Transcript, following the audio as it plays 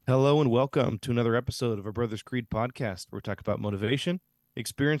Hello and welcome to another episode of a Brothers Creed podcast where we talk about motivation,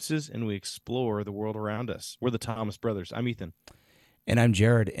 experiences, and we explore the world around us. We're the Thomas Brothers. I'm Ethan. And I'm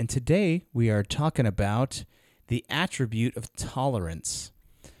Jared. And today we are talking about the attribute of tolerance.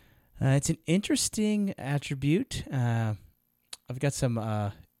 It's an interesting attribute. I've got some,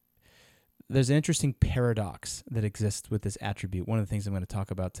 there's an interesting paradox that exists with this attribute. One of the things I'm going to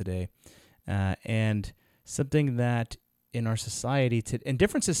talk about today. And something that in our society, in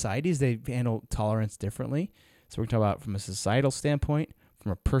different societies, they handle tolerance differently. So we're talking about from a societal standpoint,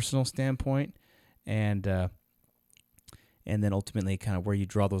 from a personal standpoint, and then ultimately kind of where you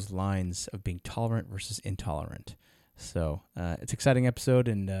draw those lines of being tolerant versus intolerant. So it's an exciting episode,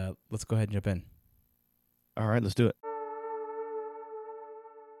 and let's go ahead and jump in. All right, let's do it.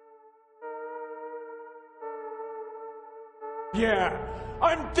 Yeah,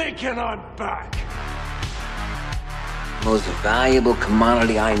 I'm thinking I'm back. The most valuable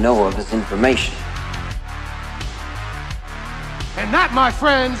commodity I know of is information. And that, my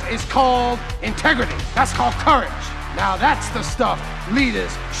friends, is called integrity. That's called courage. Now that's the stuff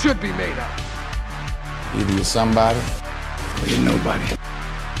leaders should be made of. Either you're somebody or you're nobody.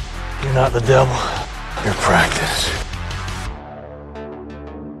 You're not the devil. You're practice.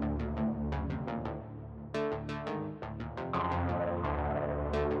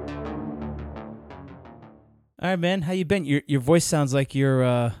 All right, man. How you been? Your voice sounds like you're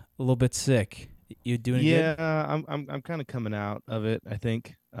a little bit sick. You doing good? Yeah, I'm kind of coming out of it. I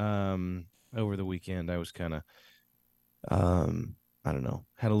think over the weekend I was kind of I don't know,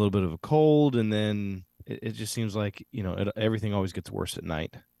 had a little bit of a cold, and then it just seems like everything always gets worse at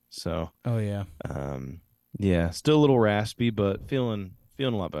night. So Oh yeah. Yeah, still a little raspy, but feeling a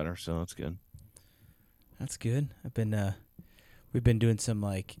lot better. So that's good. That's good. We've been doing some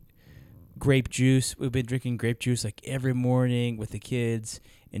like grape juice. We've been drinking grape juice like every morning with the kids,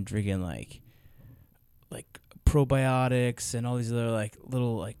 and drinking like probiotics and all these other like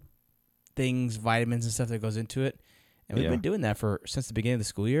little like things, vitamins and stuff that goes into it. And we've been doing that since the beginning of the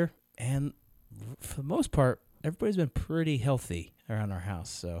school year, and for the most part, everybody's been pretty healthy around our house.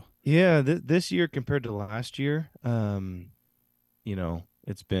 So yeah, this year compared to last year, it's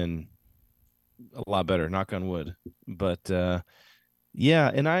been a lot better. Knock on wood. But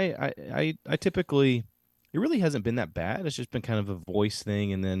yeah, and I typically, it really hasn't been that bad. It's just been kind of a voice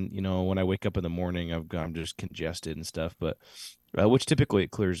thing, and then when I wake up in the morning, I'm just congested and stuff. But which typically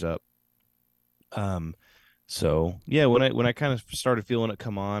it clears up. So yeah, when I kind of started feeling it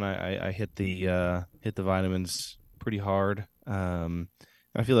come on, I hit the vitamins pretty hard. I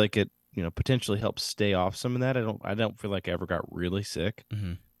feel like it potentially helps stay off some of that. I don't feel like I ever got really sick.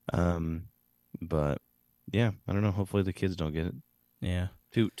 mm-hmm. But yeah, I don't know. Hopefully the kids don't get it. Yeah.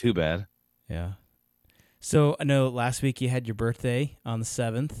 Too bad. Yeah. So I know last week you had your birthday on the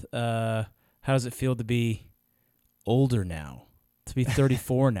 7th. How does it feel to be older now? To be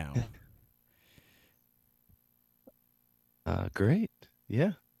 34 now? Great.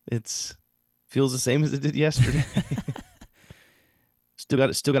 Yeah. It's feels the same as it did yesterday. Still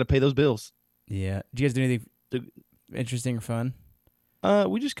got to pay those bills. Yeah. Did you guys do anything interesting or fun?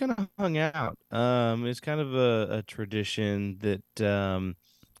 We just kind of hung out. It's kind of a tradition that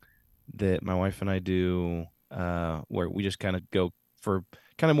that my wife and I do, where we just kind of go for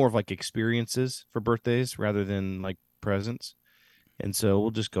kind of more of like experiences for birthdays rather than like presents. And so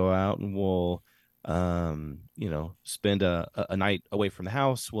we'll just go out and we'll, spend a night away from the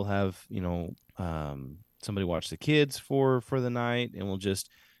house. We'll have, somebody watch the kids for the night, and we'll just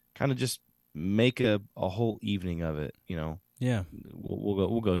kind of just make a whole evening of it. Yeah.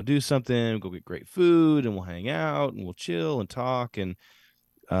 We'll go do something, go get great food, and we'll hang out and we'll chill and talk. And,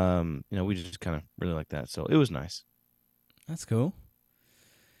 we just kind of really like that. So it was nice. That's cool.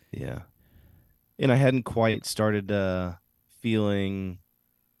 Yeah. And I hadn't quite started feeling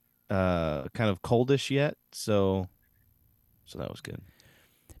kind of coldish yet. So that was good.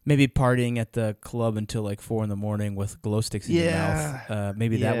 Maybe partying at the club until like 4 a.m. with glow sticks in your mouth.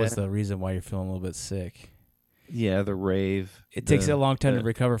 Maybe that was the reason why you're feeling a little bit sick. Yeah, the rave. It takes a long time to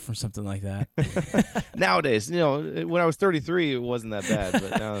recover from something like that. Nowadays, when I was 33, it wasn't that bad,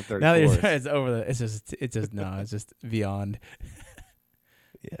 but now I'm 34. Now that it's over. It's just beyond.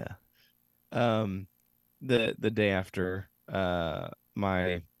 Yeah. The day after,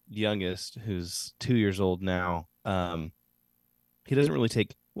 my youngest, who's 2 years old now, he doesn't really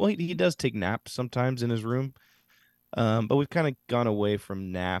take. Well, he does take naps sometimes in his room. But we've kind of gone away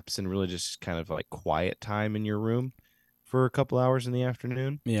from naps and really just kind of like quiet time in your room for a couple hours in the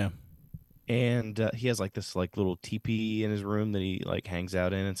afternoon. Yeah. And he has like this like little teepee in his room that he like hangs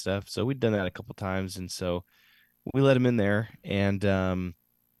out in and stuff. So we'd done that a couple times, and so we let him in there, and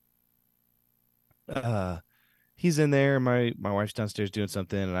uh he's in there, my wife's downstairs doing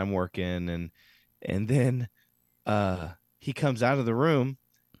something and I'm working, and then he comes out of the room,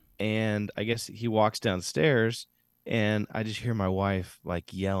 and I guess he walks downstairs, and I just hear my wife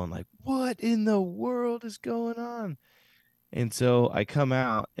like yelling like, "What in the world is going on?" And so I come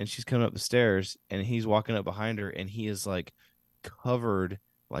out, and she's coming up the stairs, and he's walking up behind her, and he is like covered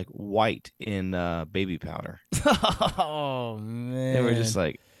like white in baby powder. Oh And we're man. just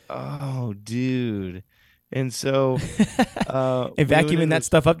like, "Oh, dude." And so And we went vacuuming into that his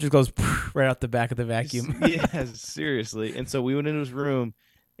stuff up just goes right out the back of the vacuum. yeah, seriously. And so we went into his room,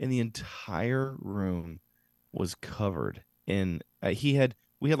 and the entire room was covered in we had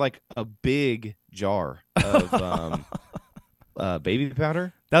like a big jar of baby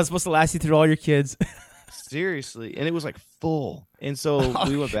powder. That was supposed to last you through all your kids. Seriously, and it was like full. And so Oh,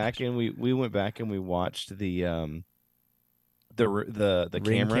 we went back and we went back and we watched the Ring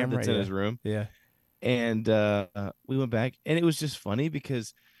camera camera, that's in yeah. his room. Yeah. And we went back, and it was just funny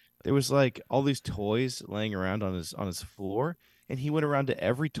because there was like all these toys laying around on his floor, and he went around to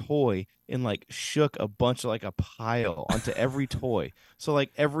every toy and like shook a bunch of like a pile onto every toy. So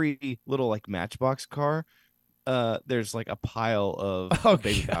like every little like Matchbox car, there's like a pile of Oh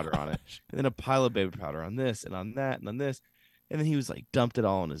baby powder on it, gosh. and then a pile of baby powder on this and on that and on this, and then he was like dumped it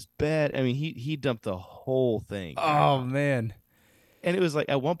all on his bed. I mean, he dumped the whole thing Oh out, man. and it was like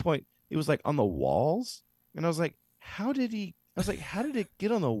at one point it was like on the walls, and I was like, how did he? I was like, how did it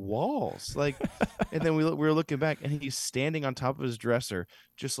get on the walls? Like, and then we were looking back, and he's standing on top of his dresser,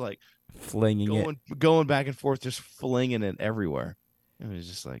 just like Flinging it. going back and forth, just flinging it everywhere. And it was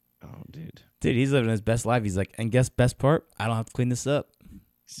just like, oh, dude. Dude, he's living his best life. He's like, and guess best part? I don't have to clean this up.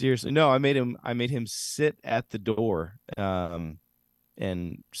 Seriously, no. I made him sit at the door, and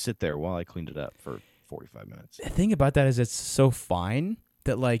sit there while I cleaned it up for 45 minutes. The thing about that is it's so fine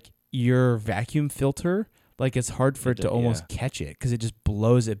that like your vacuum filter, like it's hard for it to almost catch it because it just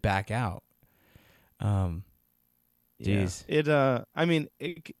blows it back out. Jeez. Yeah. I mean,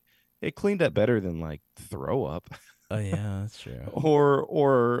 it cleaned up better than like throw up. Oh yeah, that's true.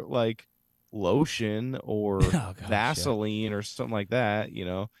 or like lotion or Oh, gosh, yeah. Vaseline or something like that,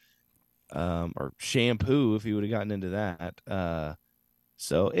 or shampoo if you would have gotten into that.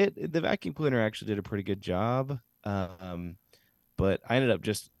 So the vacuum cleaner actually did a pretty good job. But I ended up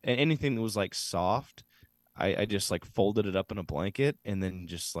just anything that was like soft, I just like folded it up in a blanket and then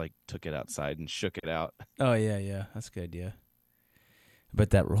just like took it outside and shook it out. Oh yeah, that's a good idea. I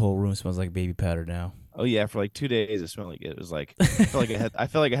bet that whole room smells like baby powder now. Oh yeah, for like 2 days it smelled like it was like I felt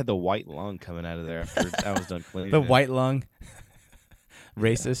like I had the white lung coming out of there after I was done cleaning. The it. white lung.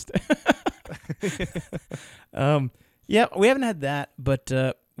 Racist. Yeah, we haven't had that, but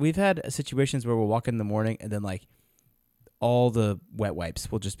we've had situations where we'll walk in the morning and then like all the wet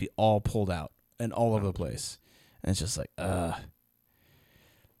wipes will just be all pulled out and all over the place. And it's just like,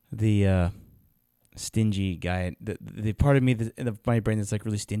 the stingy guy, the part of me in my brain that's like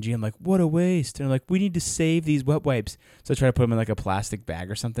really stingy. I'm like, what a waste. And I'm like, we need to save these wet wipes. So I try to put them in like a plastic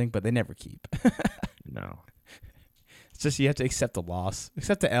bag or something, but they never keep. No. It's just you have to accept the loss,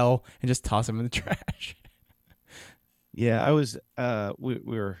 accept the L, and just toss them in the trash. Yeah, I was we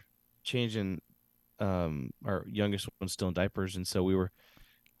were changing our youngest one's still in diapers, and so we were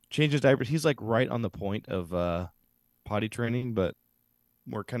changing his diapers. He's like right on the point of potty training, but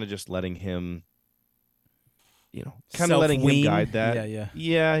we're kind of just letting him kind of letting him guide that. Yeah.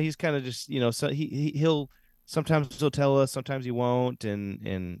 Yeah, he's kind of just, so he'll sometimes he'll tell us, sometimes he won't,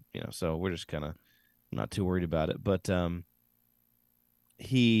 and so we're just kind of not too worried about it. But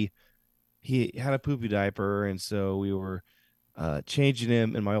he had a poopy diaper, and so we were changing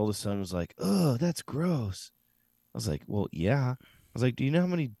him, and my oldest son was like, "Oh, that's gross." I was like, "Well, yeah." I was like, "Do you know how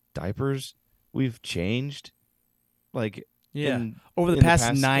many diapers we've changed?" Like, over the in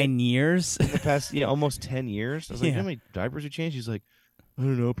past 9 years. in the past, almost 10 years. I was like, Yeah. "You know how many diapers we changed?" He's like, "I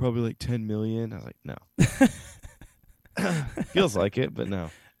don't know, probably like 10 million." I was like, "No." Feels like it, but no.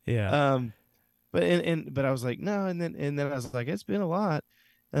 Yeah. But I was like, "No," and then I was like, "It's been a lot."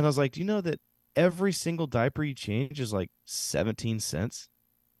 And I was like, "Do you know that every single diaper you change is like 17 cents?"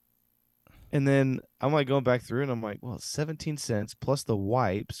 And then I'm like going back through, and I'm like, "Well, 17 cents plus the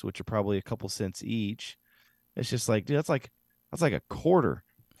wipes, which are probably a couple cents each." It's just like, dude, that's like a quarter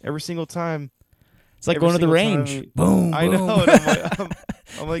every single time. It's like every going to the single range. time Boom. I boom. know. And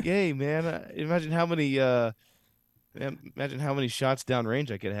I'm like, hey, man, imagine how many shots down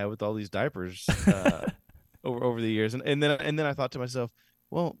range I could have with all these diapers over the years. And then I thought to myself,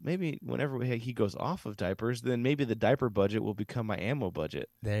 well, maybe whenever he goes off of diapers, then maybe the diaper budget will become my ammo budget.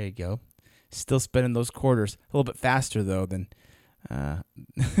 There you go. Still spending those quarters a little bit faster though than Uh,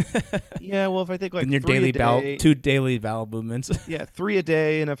 Yeah, well, if I think like then your three a day, two daily bowel movements. yeah, 3 a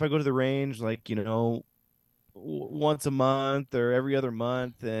day, and if I go to the range, like once a month or every other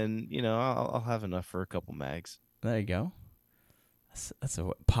month, then I'll have enough for a couple mags. There you go. That's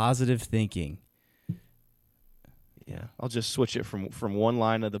a positive thinking. Yeah, I'll just switch it from one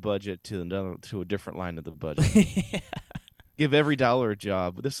line of the budget to another to a different line of the budget. Yeah. Give every dollar a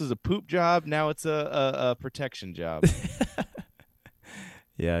job. This is a poop job. Now it's a protection job.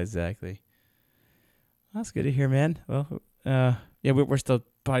 Yeah, exactly. That's good to hear, man. Well, yeah, we're still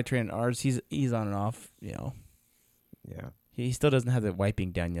potty training ours. He's on and off. Yeah. He still doesn't have the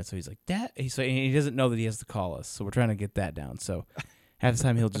wiping down yet, so he's like, Dad. He doesn't know that he has to call us, so we're trying to get that down. So half the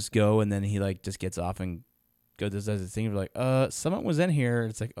time he'll just go, and then he like just gets off and does his thing. We're like, someone was in here.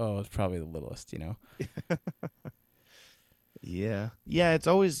 It's like, oh, it's probably the littlest, Yeah. Yeah, it's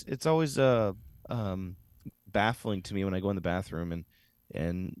always baffling to me when I go in the bathroom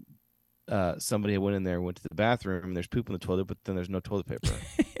and somebody went in there, went to the bathroom, and there's poop in the toilet, but then there's no toilet paper.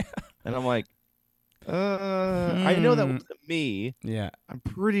 And I'm like, I know that wasn't me. Yeah. I'm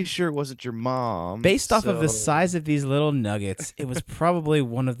pretty sure it wasn't your mom. Based off of the size of these little nuggets, it was probably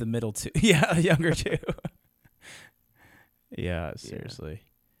one of the middle two. Yeah, younger two. Yeah, seriously.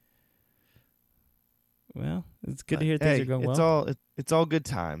 Well, it's good to hear things are going well. It's all good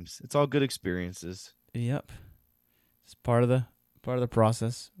times. It's all good experiences. Yep. It's part of the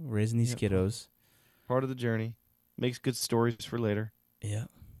process, raising these kiddos. Part of the journey. Makes good stories for later. Yeah.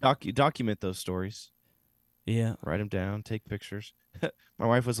 Document those stories. Yeah. Write them down. Take pictures. My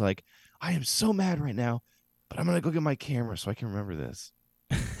wife was like, I am so mad right now, but I'm going to go get my camera so I can remember this.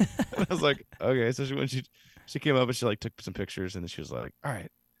 And I was like, okay. So when she came up and she like took some pictures, and then she was like, all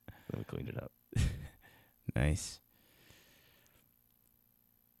right. Then we cleaned it up. Nice.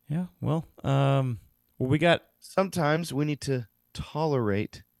 Yeah. Well, we got. Sometimes we need to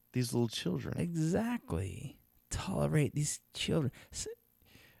tolerate these little children. Exactly. Tolerate these children.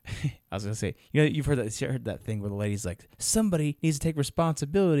 I was gonna say, you've heard that thing where the lady's like, somebody needs to take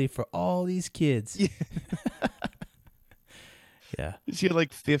responsibility for all these kids. Yeah. Yeah. She had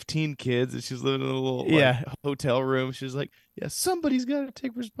like 15 kids, and she's living in a little hotel room. She was like, yeah, somebody's got to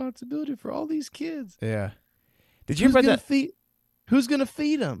take responsibility for all these kids. Yeah. Did you hear about that? Who's going to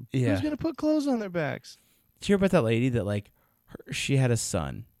feed them? Yeah. Who's going to put clothes on their backs? Did you hear about that lady that like she had a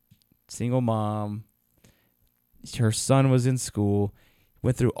son, single mom. Her son was in school,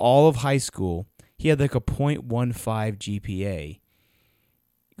 went through all of high school. He had like a .15 GPA.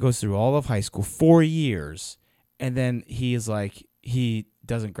 Goes through all of high school, 4 years. And then he is like, he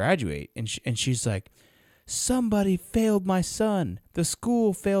doesn't graduate. And she's like, somebody failed my son. The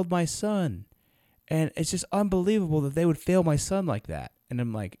school failed my son. And it's just unbelievable that they would fail my son like that. And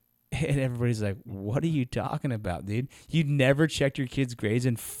I'm like, and everybody's like, what are you talking about, dude? You never checked your kid's grades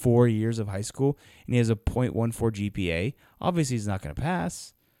in 4 years of high school, and he has a .14 GPA. Obviously, he's not going to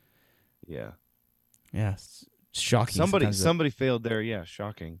pass. Yeah. Yeah. It's shocking. Somebody failed there. Yeah.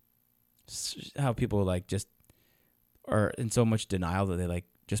 Shocking. How people like just are in so much denial that they like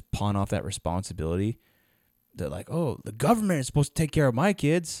just pawn off that responsibility. They're like, oh, the government is supposed to take care of my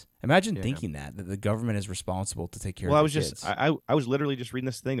kids. Imagine thinking that the government is responsible to take care of your kids. I was literally just reading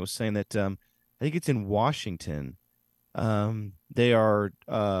this thing that was saying that I think it's in Washington. They are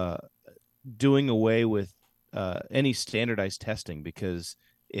doing away with any standardized testing because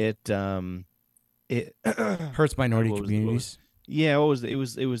it hurts minority communities. Yeah, what was it?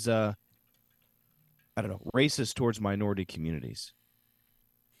 It was I don't know, racist towards minority communities.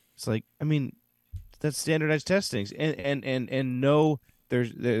 It's like, I mean, that's standardized testings, and no,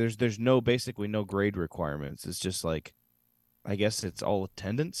 there's no basically no grade requirements. It's just like, I guess it's all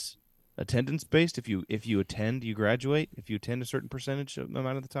attendance based. If you attend, you graduate. If you attend a certain percentage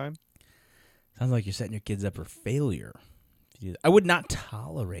amount of the time. Sounds like you're setting your kids up for failure. I would not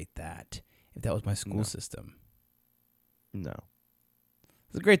tolerate that if that was my school system. No,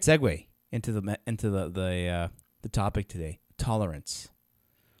 it's a great segue into the topic today: tolerance.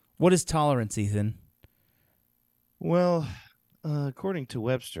 What is tolerance, Ethan? Well, according to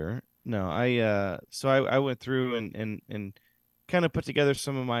Webster, no. I went through and kind of put together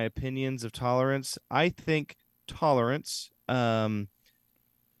some of my opinions of tolerance. I think tolerance, maybe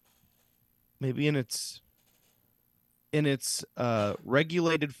in its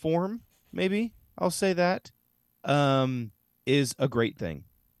regulated form, maybe I'll say that, is a great thing.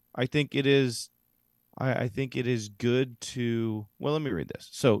 I think it is. I think it is good to. Well, let me read this.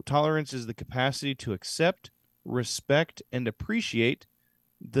 So, tolerance is the capacity to accept, respect, and appreciate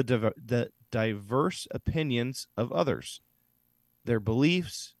the diverse opinions of others. their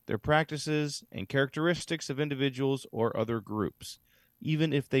beliefs, their practices, and characteristics of individuals or other groups,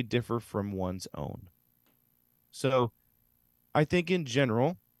 even if they differ from one's own. So I think in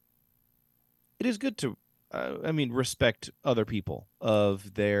general, it is good to, respect other people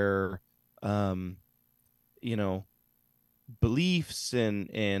of their, um, you know, beliefs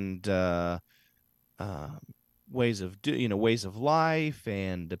and um, ways of life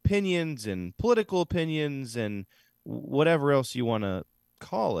and opinions and political opinions and whatever else you want to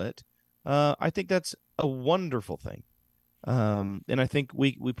call it. I think that's a wonderful thing. And I think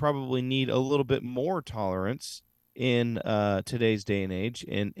we probably need a little bit more tolerance in today's day and age.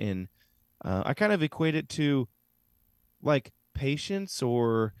 And I kind of equate it to like patience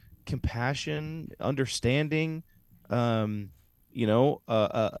or compassion, understanding, um,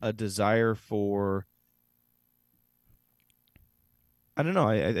 a desire for, I don't know.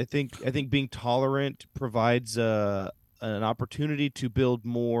 I think being tolerant provides an opportunity to build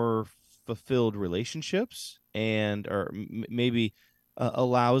more fulfilled relationships, and or maybe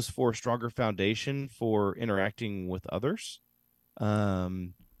allows for a stronger foundation for interacting with others.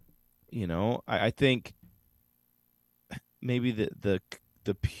 Um, I think maybe the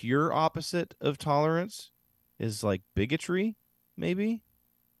pure opposite of tolerance is like bigotry, maybe,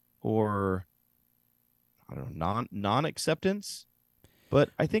 or I don't know, non acceptance. But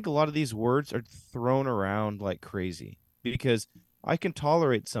I think a lot of these words are thrown around like crazy because I can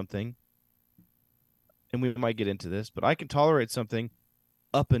tolerate something, and we might get into this, but I can tolerate something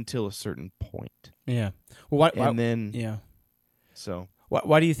up until a certain point. Yeah. Well, why And then, yeah. so,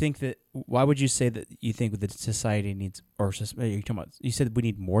 Why do you think that? Why would you say that you think that society needs, or you're talking about? You said we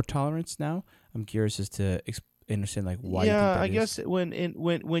need more tolerance now. I'm curious as to understand like why you think yeah, that I is. guess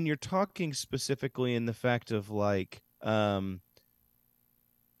when you're talking specifically in the fact of like,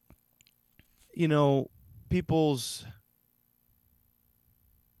 people's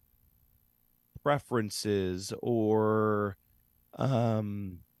preferences or,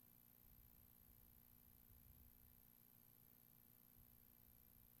 um,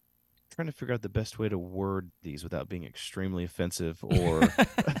 trying to figure out the best way to word these without being extremely offensive or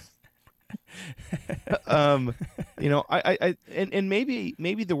and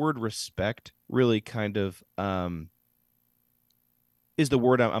maybe the word respect really kind of is the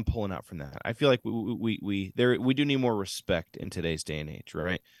word I'm pulling out from that. I feel like we do need more respect in today's day and age,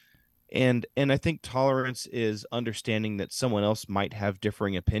 right? And I think tolerance is understanding that someone else might have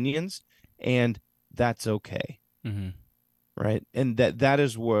differing opinions, and that's okay. Mm-hmm. Right, and that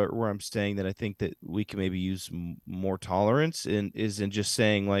is where I'm saying that I think that we can maybe use more tolerance in just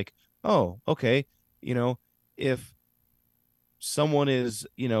saying like, oh, okay, if someone is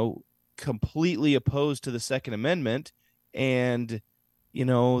completely opposed to the Second Amendment, and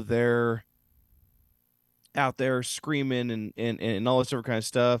they're out there screaming and all this other kind of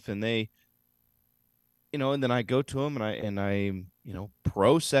stuff, and they and then I go to them and I'm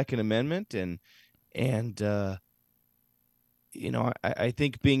pro Second Amendment, and I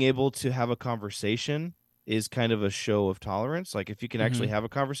think being able to have a conversation is kind of a show of tolerance. Like if you can Mm-hmm. actually have a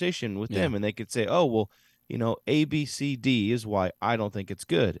conversation with Yeah. them and they could say, oh, well, A, B, C, D is why I don't think it's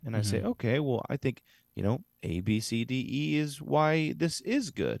good. And I say, Mm-hmm. okay, well, I think, A, B, C, D, E is why this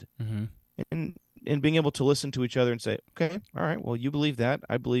is good. Mm-hmm. And being able to listen to each other and say, okay, all right, well, you believe that.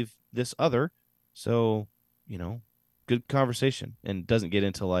 I believe this other. So, good conversation and doesn't get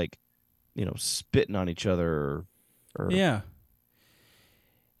into like, spitting on each other or Yeah.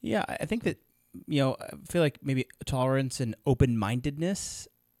 Yeah. I think that I feel like maybe tolerance and open mindedness.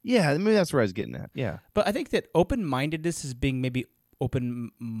 yeah, maybe that's where I was getting at. Yeah. But I think that open mindedness is being maybe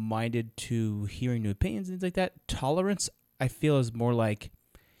open minded to hearing new opinions and things like that. Tolerance, I feel, is more like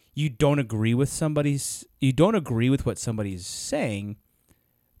you don't agree with what somebody's saying,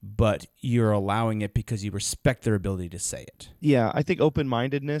 but you're allowing it because you respect their ability to say it. Yeah, I think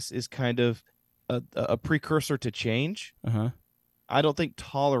open-mindedness is kind of a precursor to change. Uh-huh. I don't think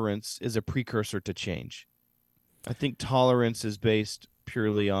tolerance is a precursor to change. I think tolerance is based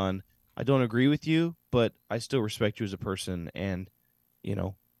purely on I don't agree with you, but I still respect you as a person and,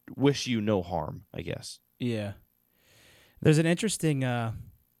 wish you no harm, I guess. Yeah. There's an interesting kind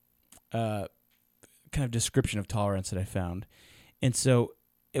of description of tolerance that I found. And so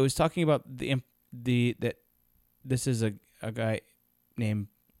it was talking about that this is a guy named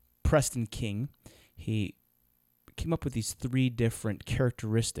Preston King. He came up with these 3 different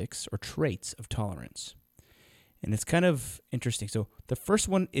characteristics or traits of tolerance. And it's kind of interesting. So the first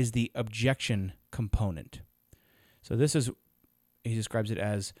one is the objection component. So he describes it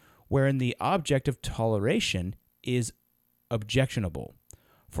as wherein the object of toleration is objectionable.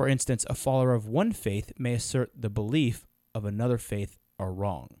 For instance, a follower of one faith may assert the belief of another faith are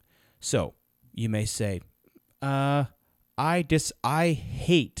wrong. So you may say, I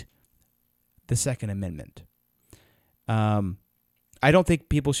hate the Second Amendment. I don't think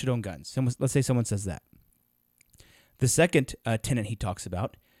people should own guns. Let's say someone says that. The second tenet he talks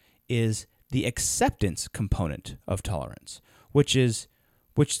about is the acceptance component of tolerance, which does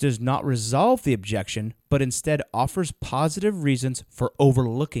not resolve the objection, but instead offers positive reasons for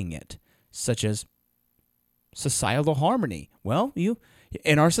overlooking it, such as societal harmony. Well,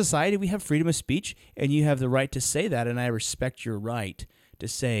 in our society, we have freedom of speech, and you have the right to say that, and I respect your right to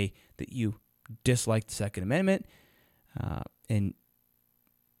say that you dislike the Second Amendment, and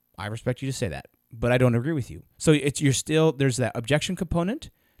I respect you to say that, but I don't agree with you. So there's that objection component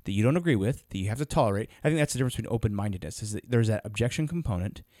that you don't agree with, that you have to tolerate. I think that's the difference between open-mindedness, is that there's that objection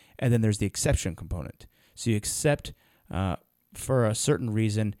component, and then there's the exception component. So you accept for a certain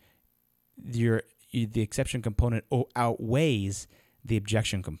reason, the exception component outweighs the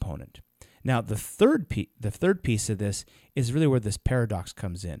objection component. Now, the third piece of this is really where this paradox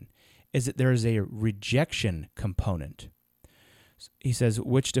comes in, is that there is a rejection component. He says,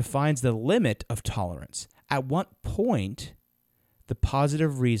 which defines the limit of tolerance. At what point the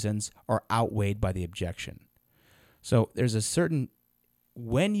positive reasons are outweighed by the objection. So there's a certain,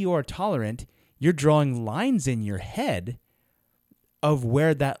 when you are tolerant, you're drawing lines in your head of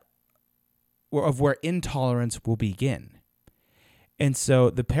where intolerance will begin. And so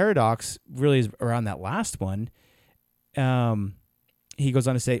the paradox really is around that last one. He goes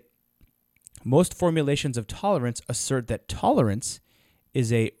on to say, most formulations of tolerance assert that tolerance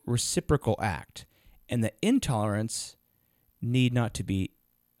is a reciprocal act, and that intolerance need not be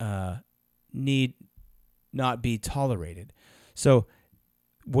tolerated. So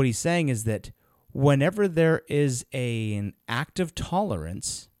what he's saying is that whenever there is an act of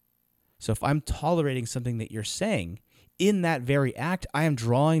tolerance, so if I'm tolerating something that you're saying, in that very act, I am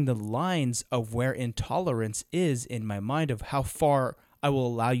drawing the lines of where intolerance is in my mind, of how far I will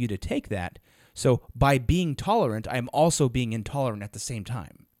allow you to take that. So by being tolerant, I am also being intolerant at the same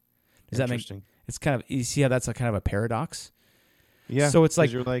time. Does that make sense? It's kind of, you see how that's a kind of a paradox? Yeah. So it's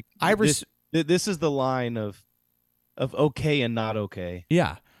like, you're like, this is the line of okay and not okay.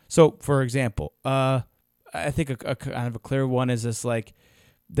 Yeah. So for example, I think a kind of a clear one is this, like,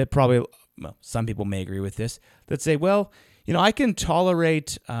 that probably, well, some people may agree with this, that say, well, I can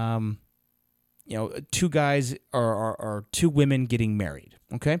tolerate, two guys or two women getting married.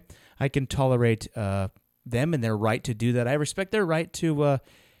 Okay. I can tolerate them and their right to do that. I respect their right to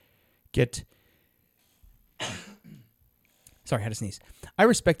get. Sorry, I had to sneeze. I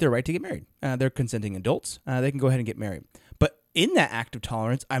respect their right to get married. They're consenting adults. They can go ahead and get married. But in that act of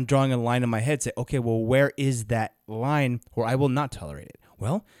tolerance, I'm drawing a line in my head. Say, okay, well, where is that line where I will not tolerate it?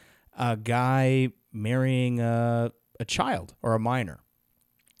 Well, a guy marrying a child or a minor,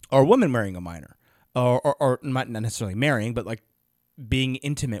 or a woman marrying a minor, or not necessarily marrying, but like being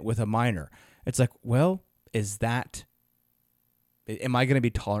intimate with a minor. It's like, well, am I going to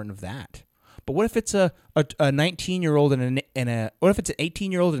be tolerant of that? But what if it's a 19-year-old and what if it's an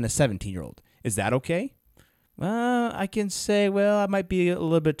 18-year-old and a 17-year-old? Is that okay? Well, I can say, well, I might be a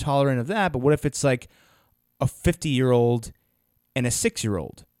little bit tolerant of that, but what if it's like a 50-year-old and a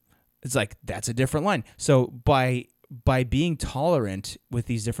 6-year-old? It's like, that's a different line. So by being tolerant with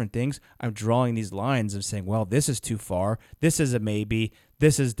these different things, I'm drawing these lines of saying, well, this is too far, this is a maybe,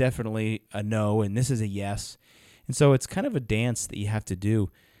 this is definitely a no, and this is a yes. And so it's kind of a dance that you have to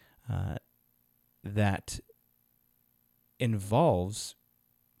do that involves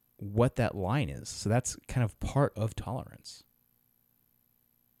what that line is. So that's kind of part of tolerance.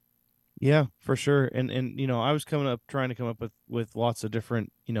 Yeah, for sure. And I was trying to come up with lots of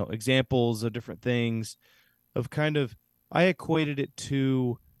different, examples of different things of kind of, I equated it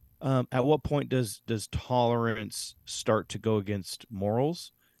to at what point does tolerance start to go against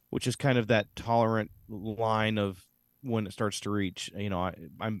morals, which is kind of that tolerant line of when it starts to reach,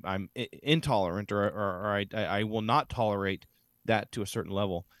 I'm intolerant, or I will not tolerate that to a certain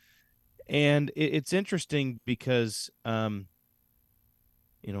level. And it's interesting because,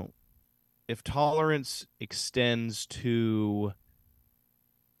 if tolerance extends to,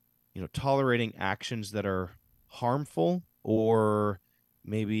 tolerating actions that are harmful or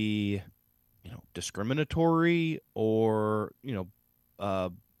maybe, discriminatory, or,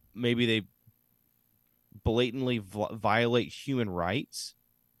 maybe they blatantly violate human rights,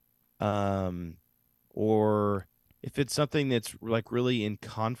 or if it's something that's like really in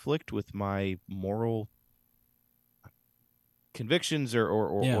conflict with my moral convictions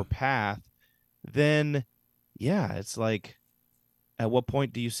or path, then yeah, it's like, at what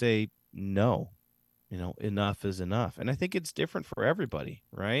point do you say no? enough is enough. And I think it's different for everybody,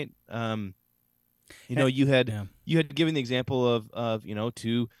 right? Eh, You had yeah. given the example of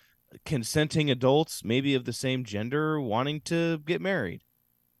two consenting adults, maybe of the same gender, wanting to get married,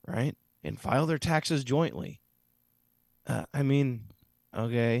 right? And file their taxes jointly. I mean,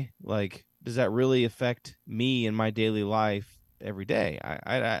 okay, like, does that really affect me in my daily life every day?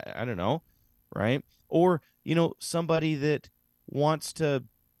 I don't know, right? Or somebody that wants to,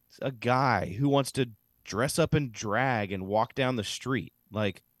 a guy who wants to dress up in drag and walk down the street,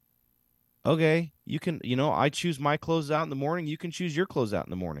 like, okay, you can, I choose my clothes out in the morning, you can choose your clothes out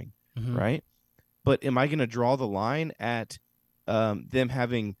in the morning, Mm-hmm. right? But am I going to draw the line at them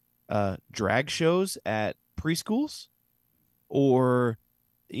having drag shows at preschools? Or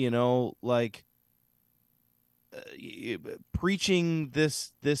like preaching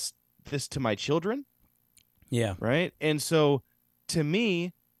this to my children, Yeah. right? And so to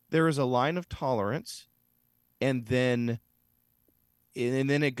me, there is a line of tolerance, and then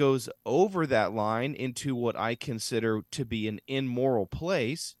it goes over that line into what I consider to be an immoral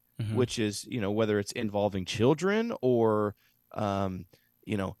place, Mm-hmm. which is whether it's involving children, or um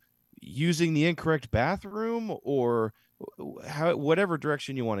you know using the incorrect bathroom, or whatever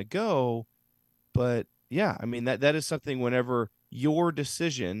direction you want to go. But yeah, I mean, that is something, whenever your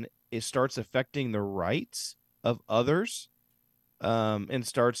decision starts affecting the rights of others, and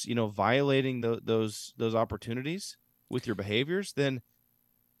starts violating those opportunities with your behaviors, then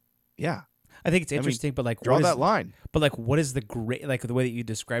yeah, I think it's I mean, interesting, but like, draw that line. what is the great, like the way that you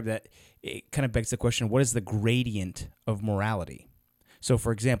describe that, it kind of begs the question: what is the gradient of morality? So,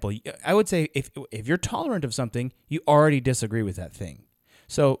 for example, I would say if you're tolerant of something, you already disagree with that thing.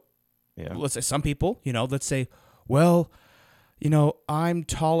 So, Yeah. let's say some people, let's say, well, I'm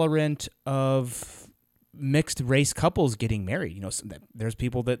tolerant of mixed race couples getting married. There's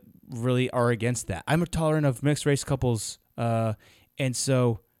people that really are against that. I'm tolerant of mixed race couples, and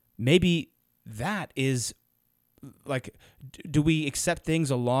so maybe that is like, do we accept things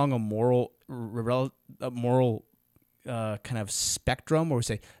along a moral kind of spectrum, where we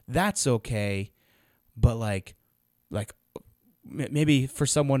say that's okay, but like maybe for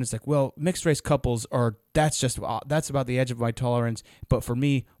someone it's like, well, mixed race couples are, that's about the edge of my tolerance, but for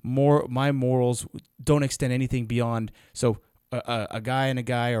me, my morals don't extend anything beyond. So a guy and a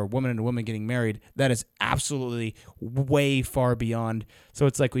guy, or a woman and a woman getting married, that is absolutely way far beyond. So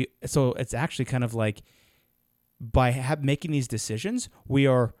it's like so it's actually kind of like, by making these decisions, we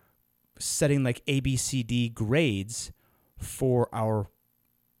are setting like ABCD grades for our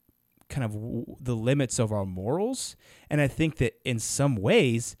kind of the limits of our morals. And I think that in some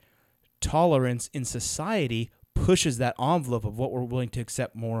ways, tolerance in society pushes that envelope of what we're willing to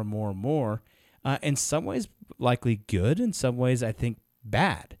accept more and more and more. In some ways, likely good. In some ways, I think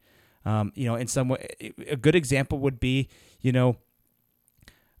bad. In some way, a good example would be,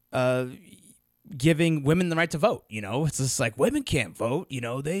 giving women the right to vote. It's just like, women can't vote.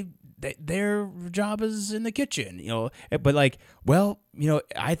 Their job is in the kitchen. But like, well,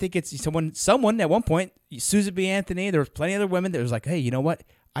 I think it's someone at one point, Susan B. Anthony. There was plenty of other women that was like, hey, you know what?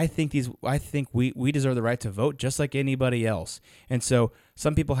 I think we deserve the right to vote just like anybody else. And so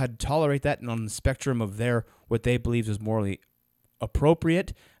some people had to tolerate that, and on the spectrum of what they believed was morally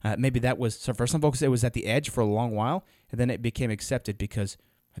appropriate. Maybe that was, so for some folks, it was at the edge for a long while, and then it became accepted because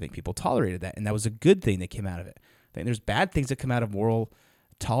I think people tolerated that, and that was a good thing that came out of it. I think there's bad things that come out of moral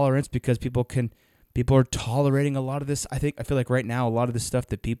tolerance, because people are tolerating a lot of this. I feel like right now, a lot of the stuff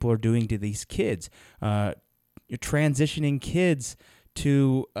that people are doing to these kids, you're transitioning kids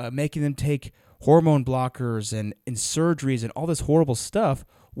to making them take hormone blockers and surgeries and all this horrible stuff,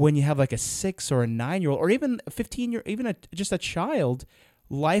 when you have like a 6 or a 9-year-old, or even a 15-year, even just a child,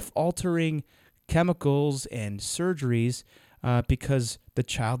 life-altering chemicals and surgeries, because the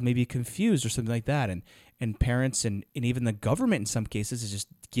child may be confused or something like that. And parents and even the government in some cases is just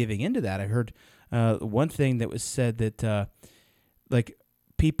giving into that. I heard one thing that was said that like,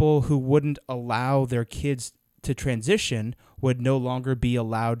 people who wouldn't allow their kids to transition would no longer be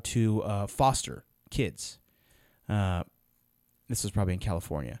allowed to foster kids. This was probably in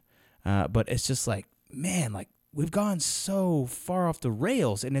California. But it's just like, man, like, we've gone so far off the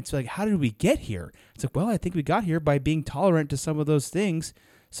rails, and it's like, how did we get here? It's like, well, I think we got here by being tolerant to some of those things,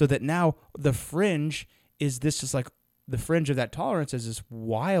 so that now the fringe is this, just like the fringe of that tolerance is this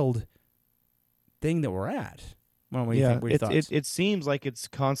wild thing that we're at. Well, what do you think? What are your thoughts? It seems like it's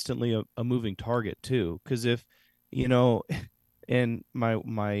constantly a moving target too, because if and my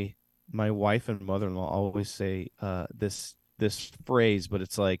wife and mother-in-law always say this phrase, but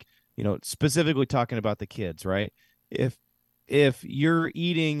it's like, specifically talking about the kids, right? If you're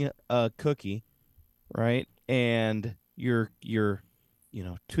eating a cookie right? And your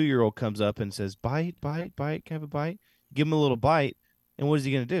 2-year-old comes up and says, "Bite, bite, bite. Can I have a bite?" Give him a little bite, and what is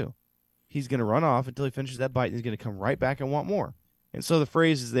he going to do? He's going to run off until he finishes that bite, and he's going to come right back and want more. And so the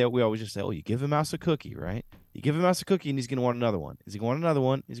phrase is that we always just say, "Oh, you give a mouse a cookie, right? You give a mouse a cookie, and he's going to want another one. Is he going to want another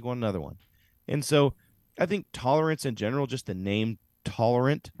one? Is he going to want another one?" And so I think tolerance in general, just the name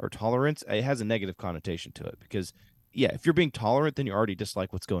tolerant or tolerance, it has a negative connotation to it because, yeah, if you're being tolerant, then you already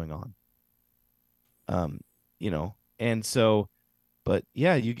dislike what's going on. And so, but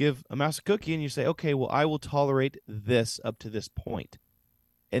yeah, you give a mouse a cookie and you say, okay, well, I will tolerate this up to this point.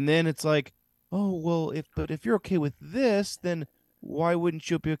 And then it's like, oh, well, if you're okay with this, then why wouldn't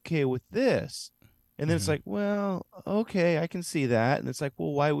you be okay with this? And then it's like, well, okay, I can see that. And it's like,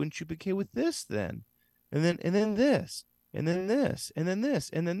 well, why wouldn't you be okay with this then? And then this, and then this, and then this,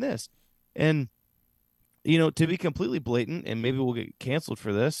 and then this. And to be completely blatant, and maybe we'll get canceled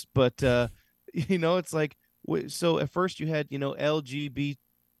for this, but it's like, so at first you had LGB,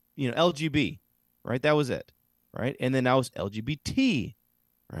 LGB, right? That was it, right? And then now it's LGBT,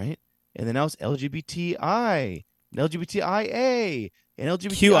 right? And then now it's LGBTI, and LGBTIA, and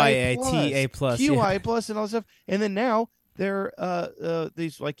LGBTI QIA, TA+, QI plus, and all this stuff. And then now there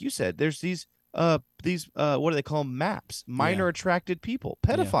these, like you said, there's these what do they call them? MAPs, minor attracted people,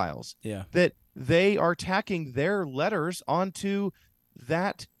 pedophiles, that they are tacking their letters onto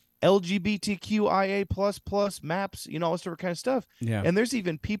that LGBTQIA plus maps, all this different kind of stuff. Yeah. And there's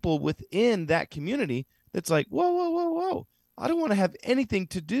even people within that community that's like, whoa. I don't want to have anything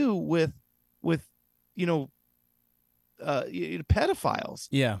to do with pedophiles.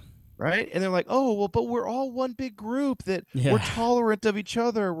 Yeah. Right. And they're like, oh, well, but we're all one big group that we're tolerant of each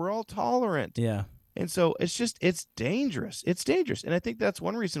other. We're all tolerant. Yeah. And so it's dangerous. It's dangerous. And I think that's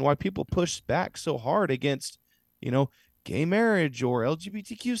one reason why people push back so hard against, gay marriage or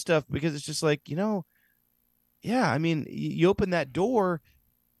LGBTQ stuff, because it's just like, I mean, you open that door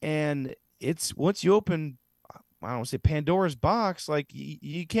and it's once you open, I don't want to say Pandora's box, like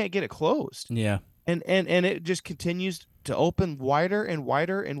you can't get it closed. Yeah. And it just continues to open wider and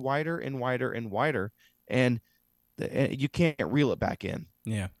wider and wider and wider and wider. And you can't reel it back in.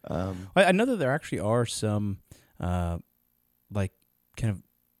 Yeah. I know that there actually are some like kind of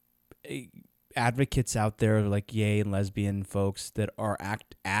advocates out there, like gay and lesbian folks, that are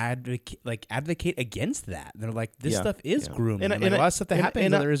advocate against that. They're like, this stuff is grooming. And a lot of stuff that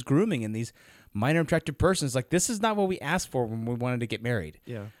happens, there is grooming, and these minor attracted persons, like, this is not what we asked for when we wanted to get married.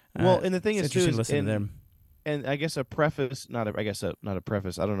 Yeah. Well, and the thing is, too, listen to them. And I guess a preface, not a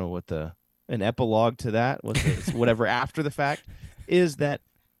preface. I don't know what an epilogue to that, whatever after the fact, is that,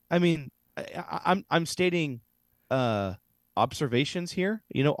 I mean, I'm stating observations here.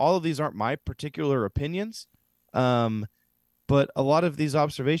 All of these aren't my particular opinions, but a lot of these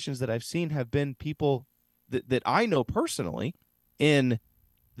observations that I've seen have been people that I know personally in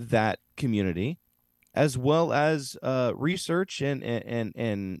that community, as well as research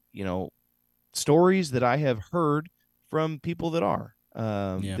and stories that I have heard from people that are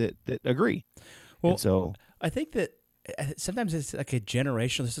that agree. Well, and so I think that sometimes it's like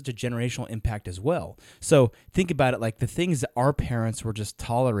there's such a generational impact as well. So think about it, like the things that our parents were just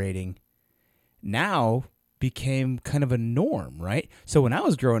tolerating now became kind of a norm, right? So when I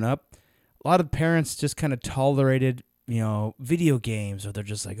was growing up, a lot of parents just kind of tolerated, video games, or they're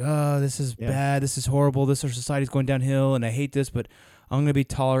just like, oh, this is bad, this is horrible, our society's going downhill, and I hate this, but I'm going to be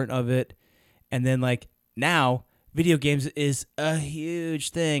tolerant of it. And then, like, now video games is a huge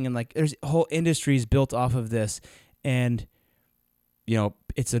thing, and like there's whole industries built off of this, and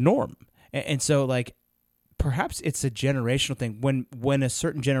it's a norm. And so, like, perhaps it's a generational thing. When a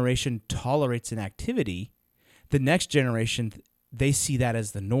certain generation tolerates an activity, the next generation, they see that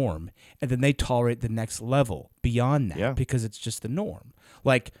as the norm, and then they tolerate the next level beyond that because it's just the norm.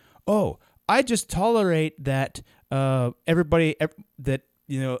 Like, oh, I just tolerate that everybody that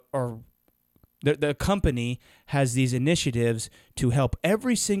or the company has these initiatives to help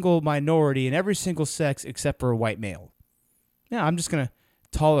every single minority and every single sex except for a white male. Yeah, I'm just going to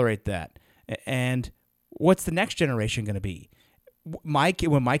tolerate that. And what's the next generation going to be?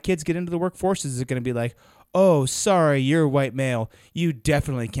 When my kids get into the workforce, is it going to be like, oh, sorry, you're a white male, you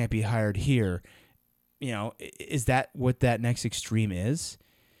definitely can't be hired here? Is that what that next extreme is?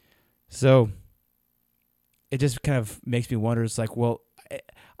 So it just kind of makes me wonder. It's like, well,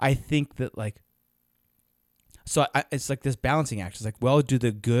 I think that, like, so it's like this balancing act. It's like, well, does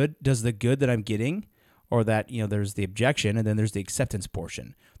the good that I'm getting, or that, there's the objection and then there's the acceptance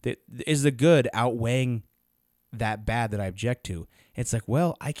portion. Is the good outweighing that bad that I object to? It's like,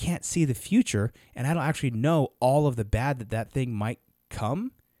 well, I can't see the future, and I don't actually know all of the bad that thing might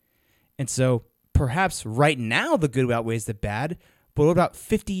come. And so perhaps right now the good outweighs the bad, but what about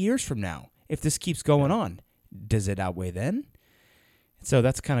 50 years from now? If this keeps going on, does it outweigh then? So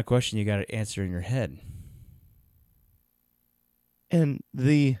that's the kind of question you got to answer in your head. And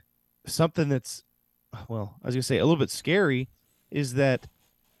something that's, well, I was going to say a little bit scary is that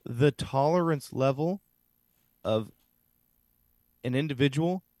the tolerance level of an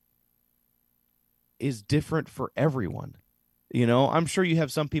individual is different for everyone. I'm sure you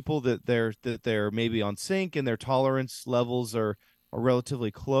have some people that they're maybe on sync and their tolerance levels are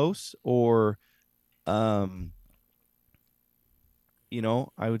relatively close, or I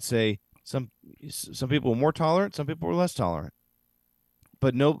would say some people are more tolerant, some people are less tolerant.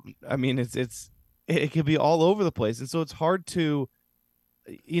 But no, I mean it could be all over the place, and so it's hard to,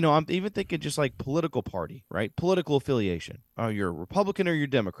 I'm even thinking just like political party, right? Political affiliation. Oh, you're a Republican or you're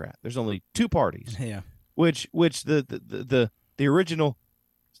Democrat. There's only two parties. Yeah. Which the original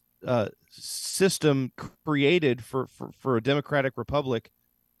system created for a democratic republic,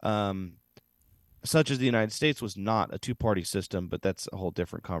 such as the United States, was not a two-party system, but that's a whole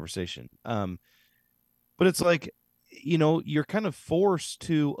different conversation. But it's like, you're kind of forced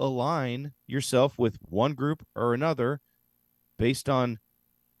to align yourself with one group or another based on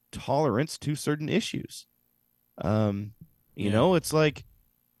tolerance to certain issues. It's like,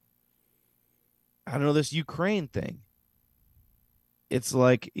 I don't know, this Ukraine thing. It's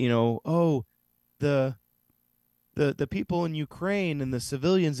like, the people in Ukraine and the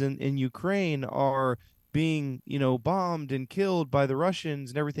civilians in Ukraine are being, bombed and killed by the Russians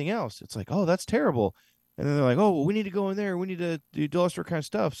and everything else. It's like, oh, that's terrible. And then they're like, oh, well, we need to go in there. We need to do all this kind of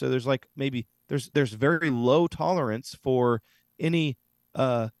stuff. So there's like maybe there's very low tolerance for any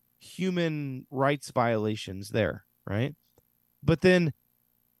human rights violations there, right? But then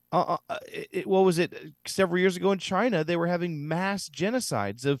what was it? Several years ago in China, they were having mass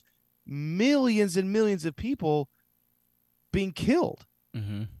genocides of millions and millions of people being killed.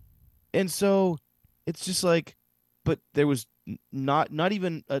 Mm-hmm. And so it's just like, but there was not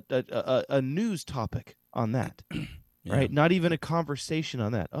even a news topic on that, right? Not even a conversation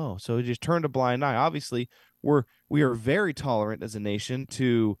on that. Oh, so it just turned a blind eye. Obviously, we are very tolerant as a nation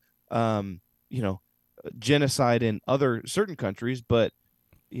to, genocide in certain countries, but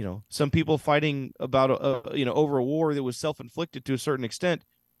some people fighting about over a war that was self-inflicted to a certain extent,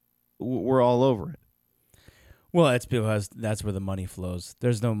 we're all over it. Well, it's because that's where the money flows.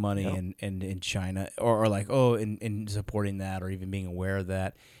 There's no money in China or like, in supporting that or even being aware of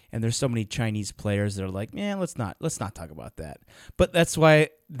that. And there's so many Chinese players that are like, man, let's not talk about that. But that's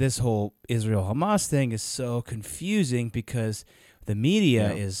why this whole Israel-Hamas thing is so confusing, because the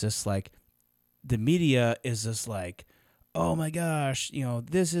media is just like, oh my gosh,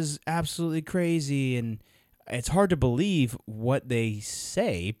 this is absolutely crazy. And it's hard to believe what they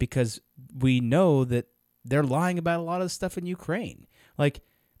say, because we know that they're lying about a lot of the stuff in Ukraine. Like,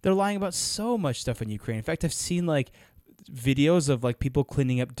 they're lying about so much stuff in Ukraine. In fact, I've seen like videos of like people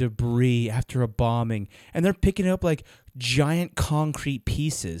cleaning up debris after a bombing, and they're picking up like giant concrete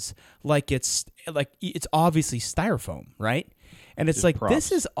pieces, like it's obviously styrofoam, right? And it's just like props.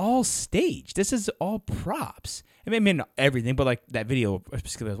 This is all staged. This is all props. I mean, not everything, but like that video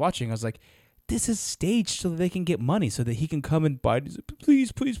specifically I was watching, I was like, this is staged so that they can get money, so that he can come and buy.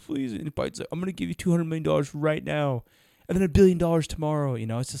 Please, please, please. And Biden's like, I'm going to give you $200 million right now, and then $1 billion tomorrow.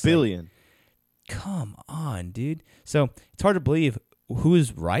 It's just billion. Like, come on, dude. So it's hard to believe who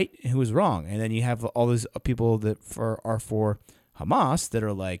is right and who is wrong. And then you have all these people that are for Hamas that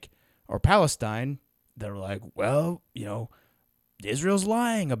are like, or Palestine, that are like, well, Israel's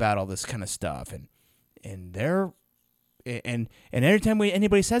lying about all this kind of stuff, and they're. And every time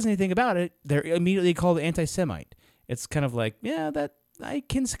anybody says anything about it, they're immediately called anti-Semite. It's kind of like, that I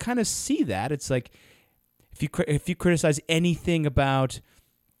can kind of see that. It's like if you criticize anything about,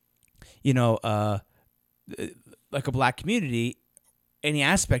 like a black community, any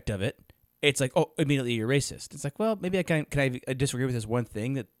aspect of it, it's like, oh, immediately you're racist. It's like, well, maybe I disagree with this one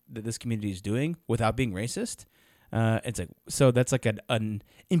thing that this community is doing without being racist. It's like, so that's like an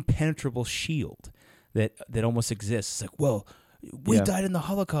impenetrable shield that almost exists. It's like, well, we died in the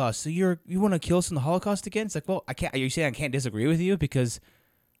Holocaust, so you want to kill us in the Holocaust again? It's like, well, I can't. Are you saying I can't disagree with you because,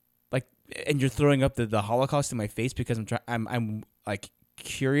 like, and you're throwing up the Holocaust in my face because I'm like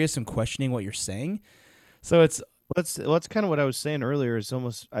curious and questioning what you're saying. So it's that's kind of what I was saying earlier. Is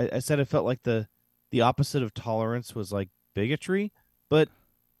almost I said I felt like the opposite of tolerance was like bigotry, but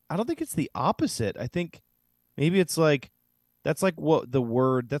I don't think it's the opposite. I think maybe it's like that's like what the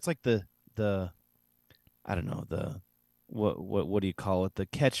word that's like the I don't know, what do you call it? The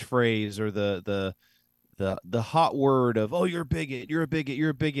catchphrase or the hot word of, oh, you're a bigot, you're a bigot, you're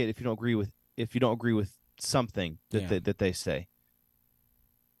a bigot if you don't agree with if you don't agree with something that they say.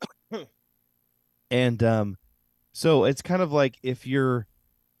 And so it's kind of like if you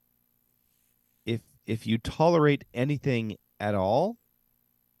tolerate anything at all,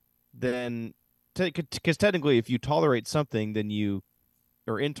 then because technically if you tolerate something, then you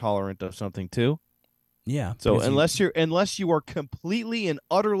are intolerant of something too. Yeah. So unless you are completely and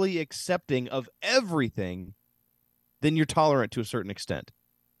utterly accepting of everything, then you're tolerant to a certain extent.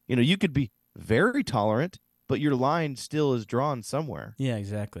 You could be very tolerant, but your line still is drawn somewhere. Yeah,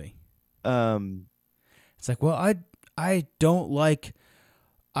 exactly. Um, It's like, well, I don't like.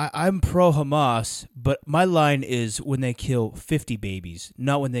 I'm pro Hamas, but my line is when they kill 50 babies,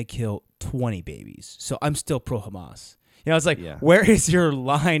 not when they kill 20 babies. So I'm still pro Hamas. It's like, where is your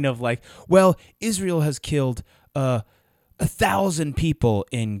line of like, well, Israel has killed 1,000 people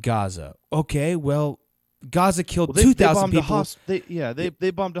in Gaza. Okay, well, Gaza killed 2,000 people.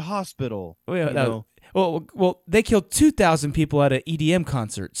 They bombed a hospital. Well, they killed 2,000 people at an EDM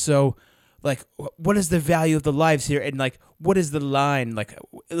concert. So, like, what is the value of the lives here? And, like, what is the line? Like,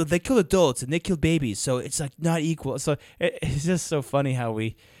 they kill adults and they kill babies. So it's, like, not equal. So it's just so funny how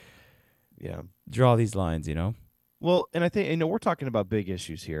we draw these lines, Well, and I think, we're talking about big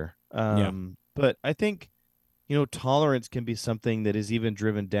issues here. But I think, tolerance can be something that is even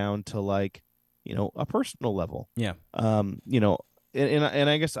driven down to, like, a personal level. Yeah. And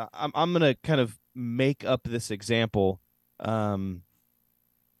I guess I'm going to kind of make up this example, and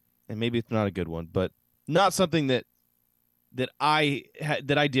maybe it's not a good one, but not something that I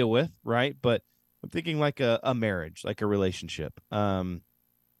deal with, right? But I'm thinking like a marriage, like a relationship. And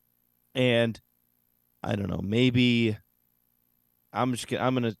I don't know, maybe I'm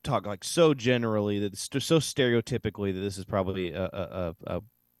going to talk like so generally that so stereotypically that this is probably a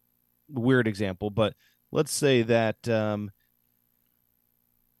weird example, but let's say that a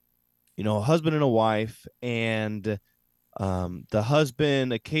husband and a wife, and the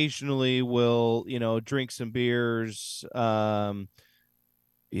husband occasionally will drink some beers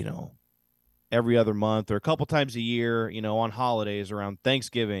every other month or a couple times a year, on holidays around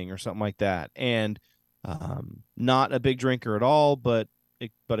Thanksgiving or something like that, and not a big drinker at all, but a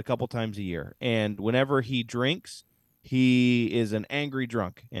couple times a year. And whenever he drinks, he is an angry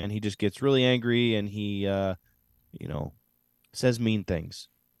drunk, and he just gets really angry, and he says mean things.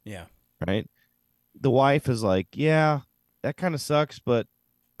 Yeah. Right? The wife is like, yeah, that kind of sucks, but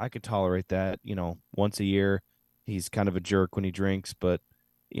I could tolerate that, once a year. He's kind of a jerk when he drinks, but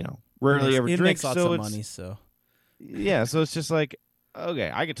rarely ever drinks. Makes lots of money, so yeah, so it's just like,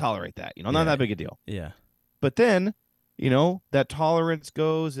 okay, I could tolerate that, not that big a deal. Yeah. But then, that tolerance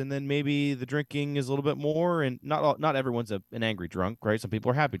goes, and then maybe the drinking is a little bit more, and not everyone's an angry drunk, right? Some people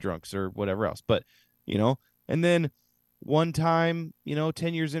are happy drunks or whatever else, but and then one time,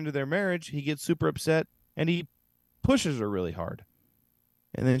 10 years into their marriage, he gets super upset and he pushes her really hard.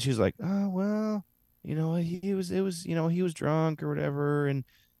 And then she's like, oh, well, he was drunk or whatever, and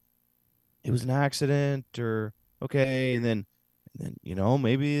it was an accident, or okay. And then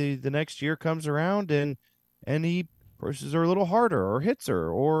maybe the next year comes around and he pushes her a little harder, or hits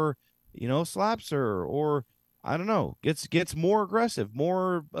her, or slaps her, or I don't know, gets more aggressive,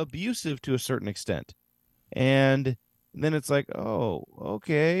 more abusive to a certain extent. And then it's like, oh,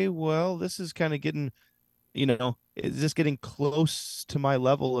 okay, well, this is kind of getting, is this getting close to my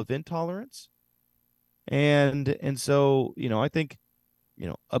level of intolerance? And so, I think,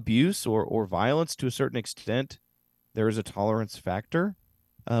 abuse or violence to a certain extent, there is a tolerance factor,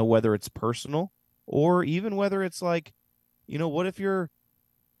 whether it's personal or even whether it's like, what if you're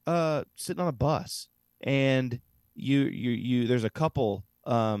sitting on a bus and you there's a couple,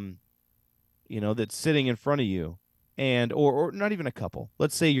 that's sitting in front of you, and or not even a couple.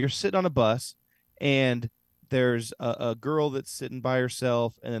 Let's say you're sitting on a bus and there's a girl that's sitting by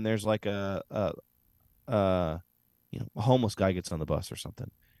herself, and then there's like a homeless guy gets on the bus or something,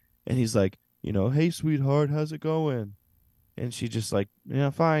 and he's like, hey sweetheart, how's it going? And she just like,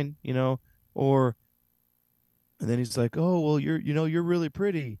 yeah, fine, or, and then he's like, oh, well, you're really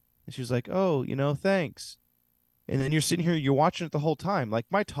pretty, and she's like, oh, thanks. And then you're sitting here, you're watching it the whole time. Like,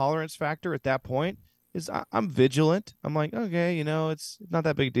 my tolerance factor at that point is I'm vigilant. I'm like, okay, it's not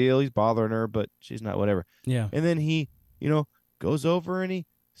that big a deal. He's bothering her, but she's not, whatever. Yeah. And then he, goes over and he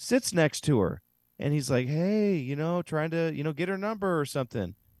sits next to her, and he's like, hey, trying to, get her number or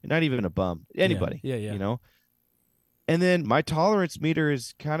something. Not even a bum. Anybody. Yeah. And then my tolerance meter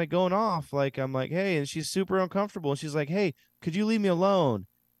is kind of going off. Like, I'm like, hey, and she's super uncomfortable. And she's like, hey, could you leave me alone?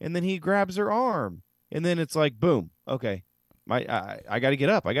 And then he grabs her arm. And then it's like, boom, okay, I got to get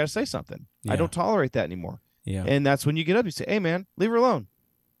up. I got to say something. Yeah. I don't tolerate that anymore. Yeah. And that's when you get up. You say, hey, man, leave her alone.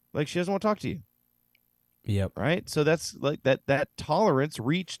 Like she doesn't want to talk to you. Yep. Right. So that's like that tolerance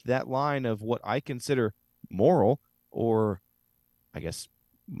reached that line of what I consider moral, or I guess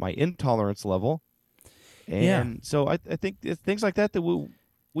my intolerance level. Yeah. And so I think it's things like that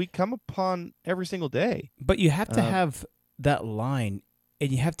we come upon every single day. But you have to Um, have that line,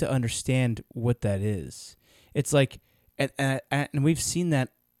 and you have to understand what that is. It's like, and we've seen that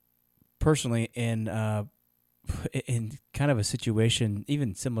personally in kind of a situation,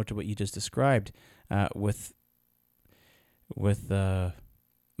 even similar to what you just described, with my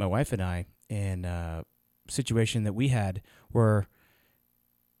wife and I, in a situation that we had where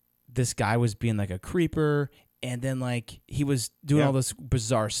this guy was being like a creeper, and then like he was doing all this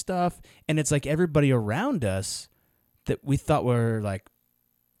bizarre stuff, and it's like everybody around us that we thought were like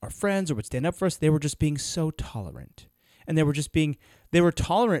our friends or would stand up for us, they were just being so tolerant, and they were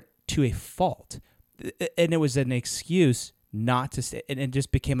tolerant to a fault, and it was an excuse not to stay, and it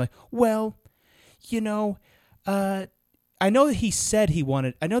just became like, well, I know that he said he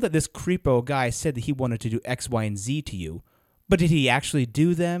wanted. I know that this creepo guy said that he wanted to do X, Y, and Z to you, but did he actually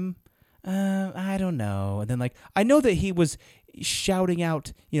do them? I don't know. And then I know that he was shouting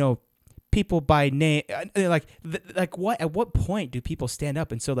out, people by name. What? At what point do people stand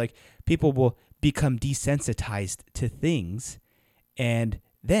up? And so people will become desensitized to things, and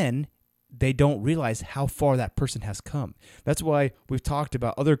then they don't realize how far that person has come. That's why we've talked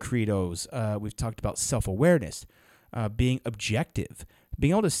about other credos. We've talked about self-awareness. Being objective,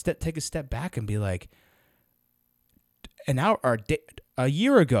 being able to take a step back and be like, a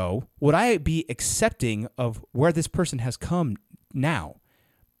year ago, would I be accepting of where this person has come now?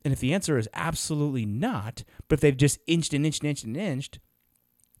 And if the answer is absolutely not, but if they've just inched and inched and inched and inched,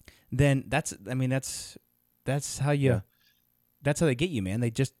 then that's how that's how they get you, man. They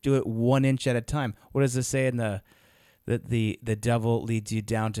just do it 1 inch at a time. What does it say in the devil leads you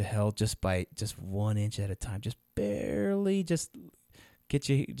down to hell just by 1 inch at a time, just barely, just get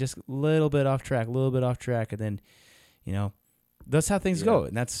you just a little bit off track, and then, that's how things go.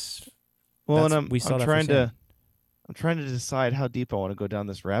 And that's we saw that firsthand. I'm trying to decide how deep I want to go down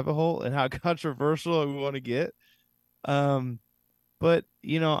this rabbit hole and how controversial we want to get. But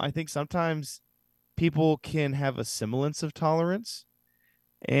I think sometimes people can have a semblance of tolerance,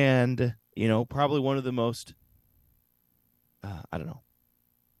 and probably one of the most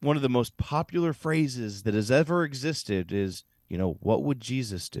one of the most popular phrases that has ever existed is, what would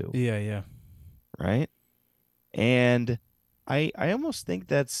Jesus do? Yeah. Right. And I almost think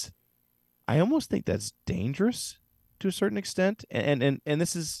that's dangerous to a certain extent. And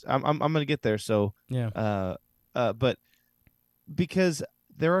this is, I'm going to get there. So, yeah. But because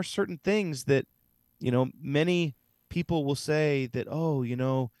there are certain things that, many people will say that, oh,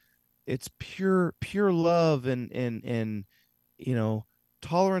 it's pure love and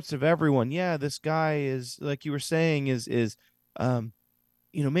tolerance of everyone. Yeah, this guy is, like you were saying, is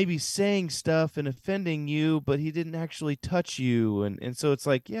maybe saying stuff and offending you, but he didn't actually touch you, and so it's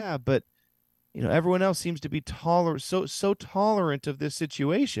like, yeah, but everyone else seems to be so tolerant of this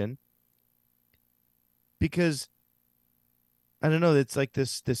situation because I don't know, it's like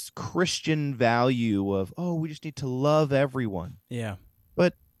this Christian value of, oh, we just need to love everyone. Yeah.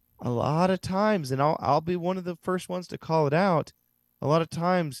 But a lot of times, and I'll be one of the first ones to call it out, a lot of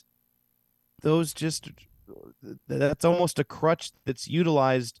times that's almost a crutch that's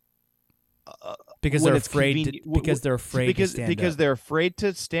utilized because they're afraid because they're afraid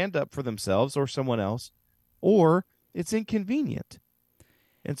to stand up for themselves or someone else, or it's inconvenient.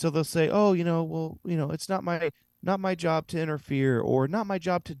 And so they'll say, oh, it's not my job to interfere, or not my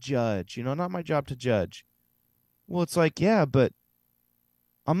job to judge, not my job to judge. Well, it's like, yeah, but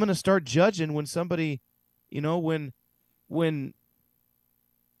I'm going to start judging when somebody, when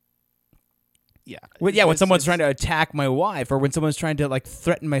when someone's trying to attack my wife, or when someone's trying to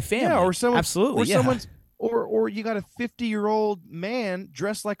threaten my family. Yeah, or someone, absolutely, or someone's, or you got a 50-year-old man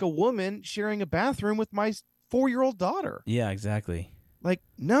dressed like a woman sharing a bathroom with my 4-year-old daughter. Yeah, exactly. Like,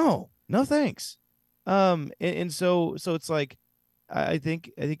 no thanks. And so it's like, I think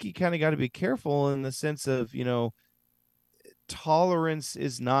you kind of got to be careful in the sense of, tolerance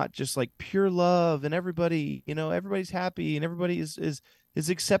is not just like pure love and everybody, everybody's happy and everybody is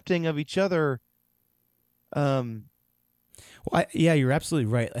accepting of each other. Well, yeah, you're absolutely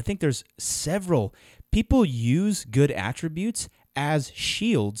right. I think there's several people use good attributes as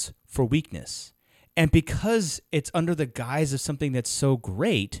shields for weakness. And because it's under the guise of something that's so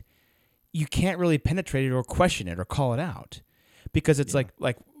great, you can't really penetrate it or question it or call it out. Because it's like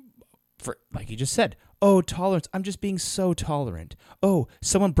you just said, oh, tolerance, I'm just being so tolerant. Oh,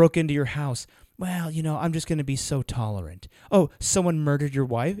 someone broke into your house. well, I'm just going to be so tolerant. Oh, someone murdered your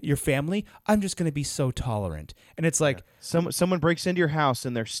wife, your family. I'm just going to be so tolerant. And it's like, Someone breaks into your house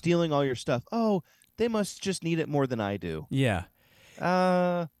and they're stealing all your stuff. Oh, they must just need it more than I do. yeah,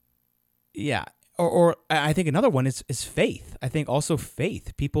 Uh, yeah. Or I think another one is faith. I think also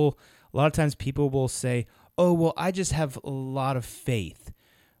faith. A lot of times people will say, oh, well, I just have a lot of faith.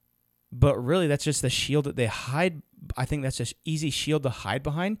 But really, that's just the shield that they hide. I think that's just easy shield to hide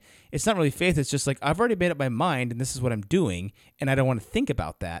behind. It's not really faith. It's just like, I've already made up my mind, and this is what I'm doing, and I don't want to think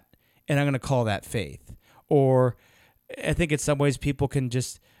about that, and I'm going to call that faith. Or I think in some ways people can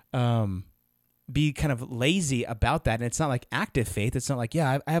just be kind of lazy about that, and it's not like active faith. It's not like,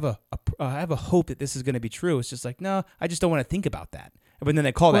 yeah, I have a hope that this is going to be true. It's just like, no, I just don't want to think about that. But then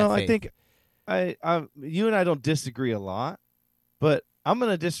they call that faith. well, I think you and I don't disagree a lot, but I'm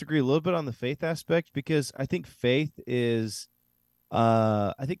going to disagree a little bit on the faith aspect because I think faith is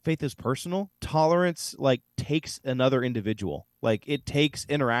personal. Tolerance like takes another individual. Like it takes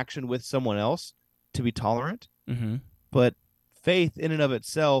interaction with someone else to be tolerant. Mm-hmm. But faith in and of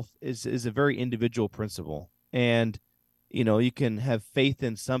itself is a very individual principle. And you can have faith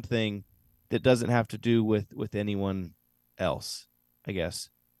in something that doesn't have to do with anyone else, I guess.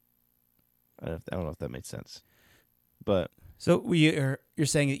 I don't know if that made sense. But So you're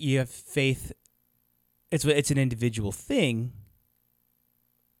saying that you have faith. It's an individual thing.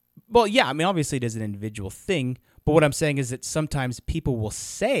 Well, yeah, I mean, obviously it is an individual thing. But what I'm saying is that sometimes people will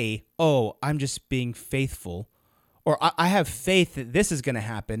say, "Oh, I'm just being faithful," or "I have faith that this is going to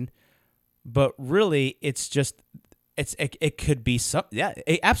happen," but really, it's just it could be some. Yeah,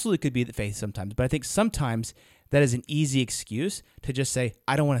 it absolutely could be the faith sometimes. But I think sometimes that is an easy excuse to just say,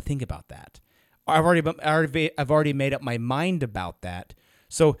 "I don't want to think about that." I've already made up my mind about that,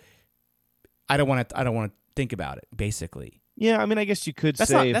 so I don't want to think about it. Basically, yeah, I mean, I guess you could that's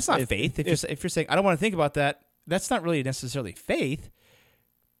say not faith. If you're saying I don't want to think about that, that's not really necessarily faith,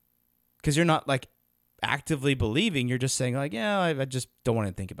 because you're not like actively believing. You're just saying like, yeah, I just don't want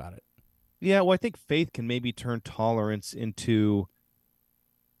to think about it. Yeah, well, I think faith can maybe turn tolerance into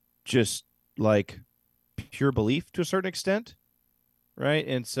just like pure belief to a certain extent, right?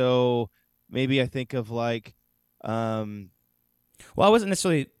 And so maybe I think of like, Well, I wasn't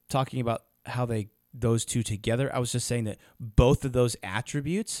necessarily talking about how those two together. I was just saying that both of those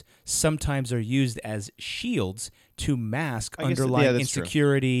attributes sometimes are used as shields to mask underlying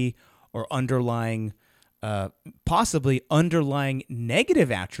insecurity or underlying, possibly underlying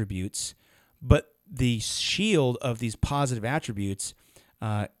negative attributes. But the shield of these positive attributes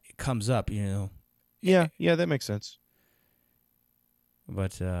comes up, Yeah, that makes sense.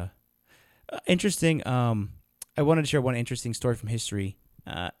 But interesting. I wanted to share one interesting story from history.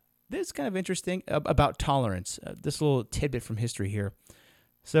 This is kind of interesting about tolerance. This little tidbit from history here.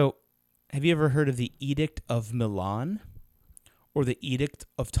 So, have you ever heard of the Edict of Milan or the Edict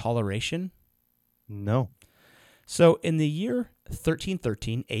of Toleration? No. So, in the year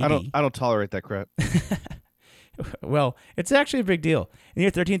 1313 AD, I don't tolerate that crap. well, it's actually a big deal. In the year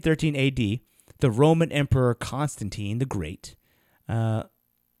 1313 AD, the Roman Emperor Constantine the Great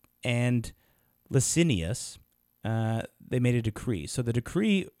and Licinius, they made a decree. So the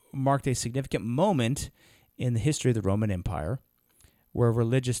decree marked a significant moment in the history of the Roman Empire where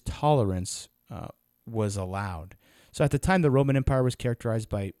religious tolerance was allowed. So at the time, the Roman Empire was characterized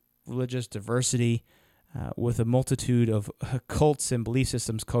by religious diversity with a multitude of cults and belief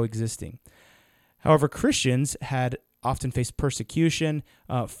systems coexisting. However, Christians had often faced persecution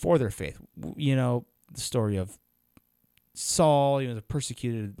for their faith. The story of Saul,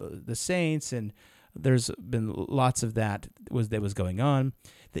 persecuted the saints, and there's been lots of that was going on.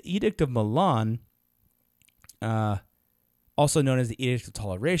 The Edict of Milan, also known as the Edict of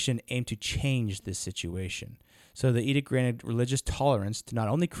Toleration, aimed to change this situation. So the edict granted religious tolerance to not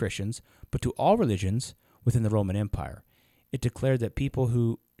only Christians, but to all religions within the Roman Empire. It declared that people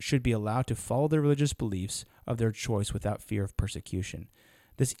who should be allowed to follow their religious beliefs of their choice without fear of persecution.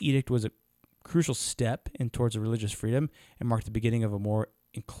 This edict was a crucial step towards religious freedom and marked the beginning of a more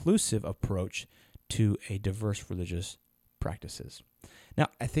inclusive approach to a diverse religious practices. Now,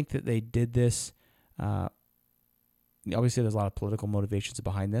 I think that they did this. Obviously, there's a lot of political motivations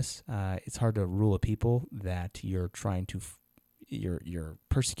behind this. It's hard to rule a people that you're trying to, you're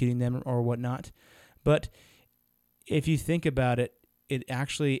persecuting them or whatnot. But if you think about it, it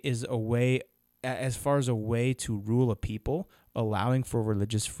actually is a way, as far as a way to rule a people, allowing for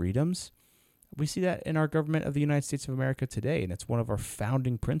religious freedoms. We see that in our government of the United States of America today, and it's one of our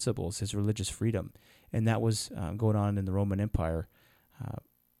founding principles is religious freedom. And that was going on in the Roman Empire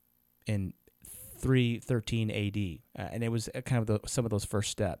in 313 AD, and it was kind of some of those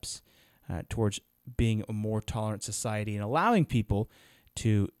first steps. towards being a more tolerant society and allowing people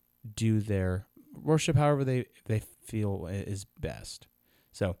to do their worship however they feel is best.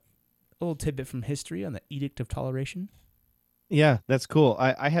 So, a little tidbit from history on the Edict of Toleration. Yeah, that's cool.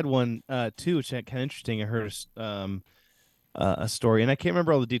 I had one too, which is kind of interesting. I heard a story, and I can't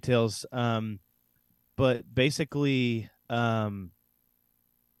remember all the details. But basically, it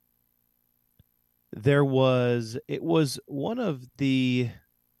was one of the,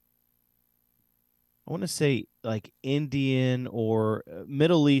 I want to say, like Indian or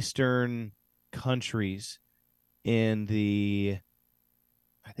Middle Eastern countries in the,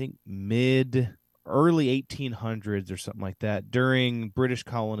 I think, early 1800s or something like that, during British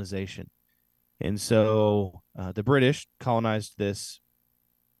colonization. And so the British colonized this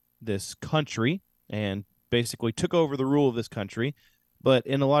country and basically took over the rule of this country. But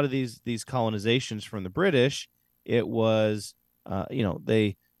in a lot of these colonizations from the British, it was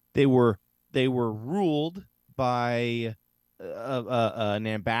they were ruled by an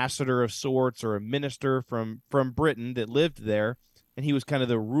ambassador of sorts or a minister from Britain that lived there, and he was kind of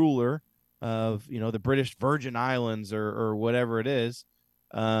the ruler of the British Virgin Islands or whatever it is.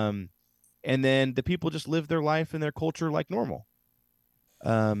 And then the people just lived their life and their culture like normal.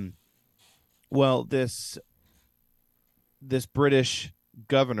 Well, this British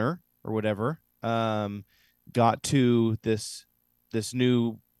governor or whatever got to this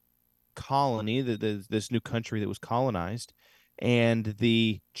new colony, this new country that was colonized, and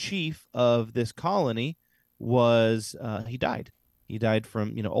the chief of this colony was he died. He died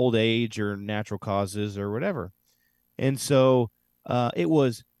from old age or natural causes or whatever, and so it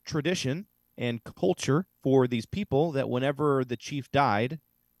was tradition and culture for these people that whenever the chief died,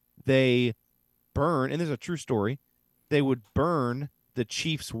 they burn, and there's a true story, they would burn the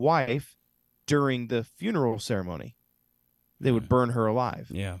chief's wife during the funeral ceremony. They would burn her alive.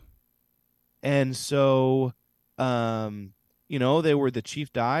 Yeah. And so, the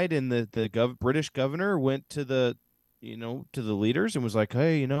chief died, and the British governor went to the leaders and was like,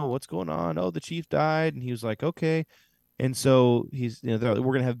 hey, what's going on? Oh, the chief died. And he was like, okay. And so we're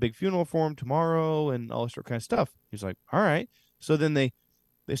going to have a big funeral for him tomorrow and all this kind of stuff. He's like, all right. So then they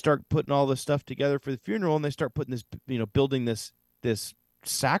start putting all this stuff together for the funeral, and they start putting this, building this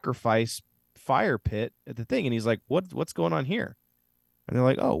sacrifice fire pit at the thing. And he's like, what's going on here? And they're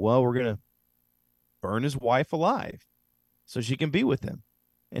like, oh, well, we're going to burn his wife alive so she can be with him.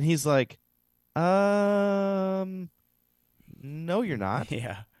 And he's like, no, you're not.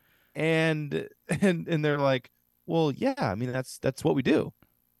 Yeah. And they're like, well, yeah, I mean, that's what we do.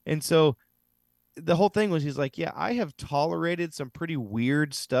 And so the whole thing was, he's like, yeah, I have tolerated some pretty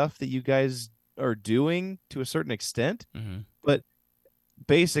weird stuff that you guys are doing to a certain extent. Mm-hmm. But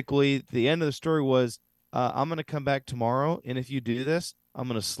basically the end of the story was, I'm going to come back tomorrow, and if you do this, I'm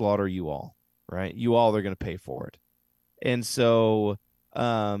going to slaughter you all, right? You all are going to pay for it. And so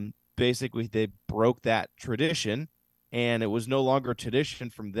basically they broke that tradition, and it was no longer a tradition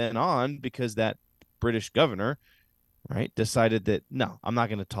from then on, because that British governor, right, decided that, no, I'm not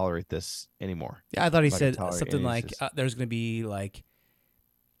going to tolerate this anymore. Yeah, I thought he said something like, there's going to be like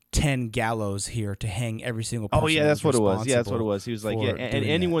 10 gallows here to hang every single person. Oh, yeah, that's what it was. Yeah, that's what it was. He was like, yeah, and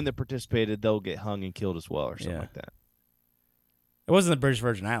anyone that participated, they'll get hung and killed as well, or something like that. It wasn't the British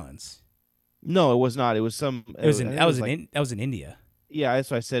Virgin Islands. No, it was not. It was some. That was in India. Yeah, that's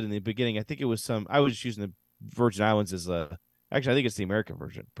what I said in the beginning. I think it was some. I was just using the Virgin Islands as a. Actually, I think it's the American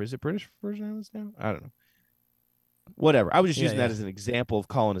version. Is it British Virgin Islands now? I don't know. Whatever. I was just using that as an example of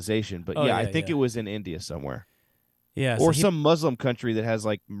colonization. But I think it was in India somewhere. Yeah, or some Muslim country that has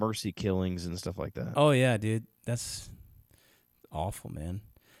like mercy killings and stuff like that. Oh yeah, dude, that's awful, man.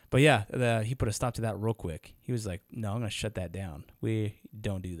 But yeah, he put a stop to that real quick. He was like, "No, I'm gonna shut that down. We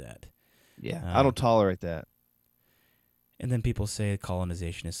don't do that." Yeah, I don't tolerate that. And then people say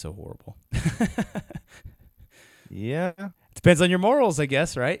colonization is so horrible. Yeah, it depends on your morals, I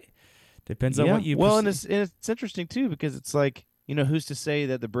guess, right? Depends on what you. Well, and it's interesting too, because it's like, who's to say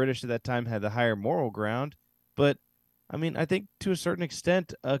that the British at that time had the higher moral ground? But I mean, I think to a certain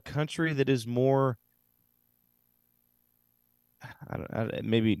extent, a country that is more,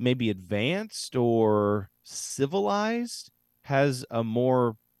 maybe advanced or civilized has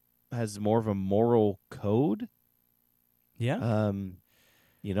more of a moral code. Yeah.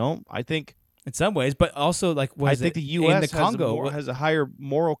 I think in some ways, but also like I think the U.S. in the Congo has a higher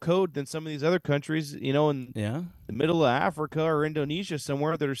moral code than some of these other countries. In the middle of Africa or Indonesia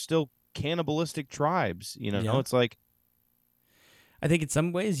somewhere that are still cannibalistic tribes. It's like. I think in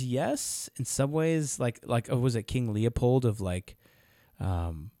some ways, yes. In some ways, like was it King Leopold of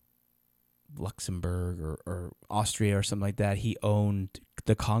Luxembourg or Austria or something like that? He owned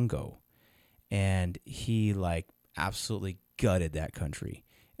the Congo, and he like absolutely gutted that country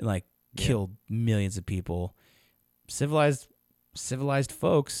and like Yeah. killed millions of people, civilized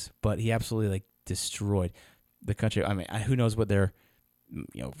folks, but he absolutely like destroyed the country. I mean, who knows what their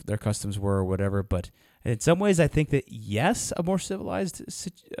customs were or whatever, but in some ways I think that yes, a more civilized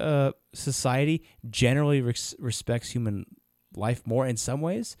society generally respects human life more in some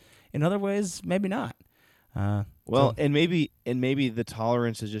ways. In other ways, maybe not. Well, and maybe the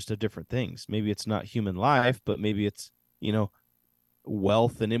tolerance is just of different things. Maybe it's not human life, but maybe it's,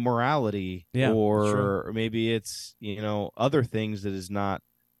 wealth and immorality, Yeah, that's or maybe it's, other things that is not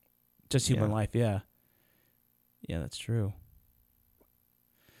just human Yeah. life. Yeah, that's true.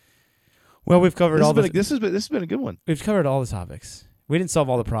 Well, we've covered This has been a good one. we've covered all the topics. We didn't solve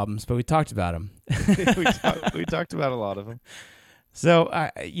all the problems, but we talked about them. we talked about a lot of them. So,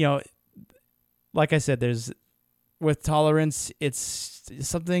 like I said, with tolerance, it's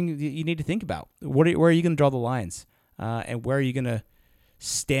something you need to think about. Where are you going to draw the lines, and where are you going to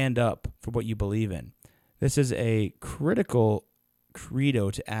stand up for what you believe in? This is a critical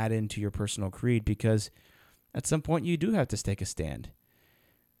credo to add into your personal creed, because at some point you do have to take a stand.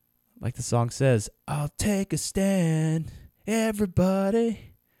 Like the song says, "I'll take a stand,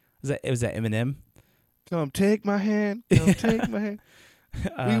 everybody." Was that Eminem? Come take my hand. Come take my hand.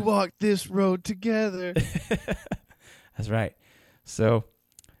 We walk this road together. That's right. So,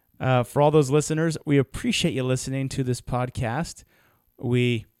 for all those listeners, we appreciate you listening to this podcast.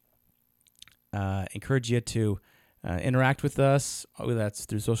 We encourage you to interact with us, whether that's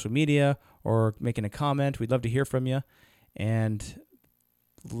through social media or making a comment. We'd love to hear from you. And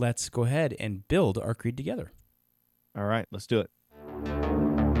let's go ahead and build our creed together. All right, let's do it.